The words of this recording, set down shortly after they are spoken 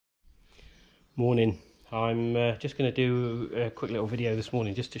Morning. I'm just going to do a quick little video this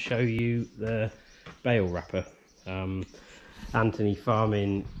morning just to show you the bale wrapper. Anthony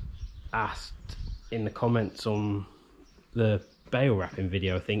Farming asked in the comments on the bale wrapping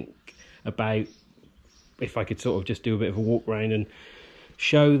video, I think, about if I could sort of just do a bit of a walk around and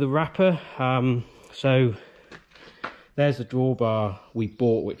show the wrapper. So there's the drawbar we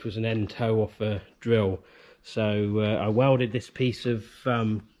bought, which was an end toe off a drill. So I welded this piece of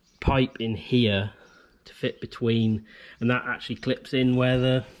pipe in here to fit between, and that actually clips in where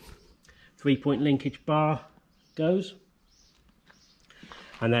the 3-point linkage bar goes,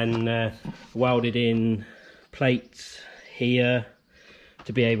 and then welded in plates here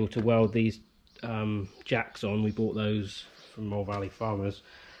to be able to weld these jacks on. We bought those from Mole Valley Farmers,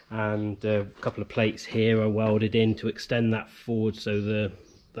 and a couple of plates here are welded in to extend that forward, so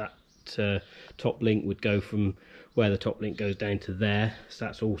that top link would go from where the top link goes down to there, so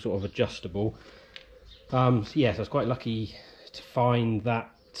that's all sort of adjustable. So yes, I was quite lucky to find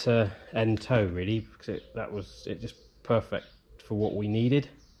that end toe, really, because that was just perfect for what we needed.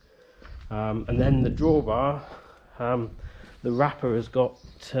 And then the drawbar, the wrapper has got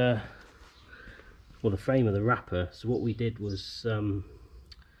well, the frame of the wrapper. So what we did was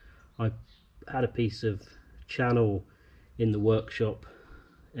I had a piece of channel in the workshop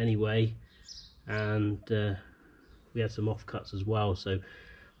anyway, and we had some offcuts as well, so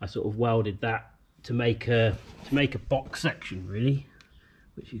I sort of welded that to make a box section, really,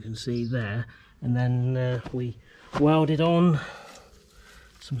 which you can see there. And then we welded on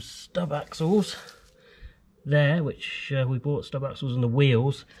some stub axles there, which we bought stub axles on the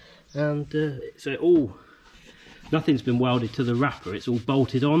wheels, and so nothing's been welded to the wrapper, it's all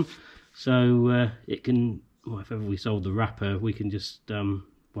bolted on, so it can, well, if ever we sold the wrapper, we can just well,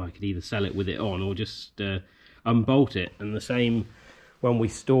 I could either sell it with it on or just unbolt it. And the same when we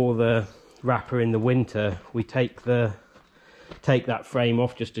store the wrapper in the winter, we take that frame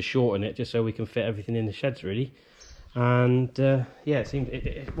off just to shorten it, just so we can fit everything in the sheds, really. And yeah, it seems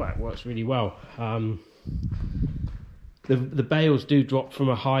it works really well. The bales do drop from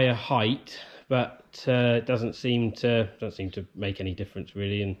a higher height, but it doesn't seem to make any difference,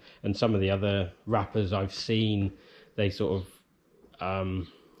 really. And some of the other wrappers I've seen, they sort of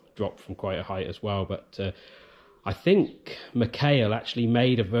drop from quite a height as well. But I think Mchale actually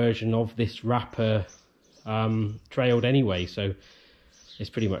made a version of this wrapper trailed anyway, so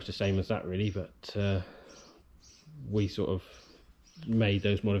it's pretty much the same as that, really. But we sort of made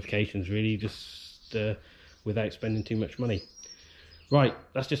those modifications, really, just without spending too much money. Right,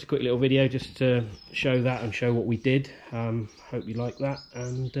 that's just a quick little video just to show that and show what we did. Hope you like that,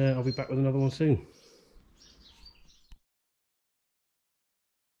 and I'll be back with another one soon.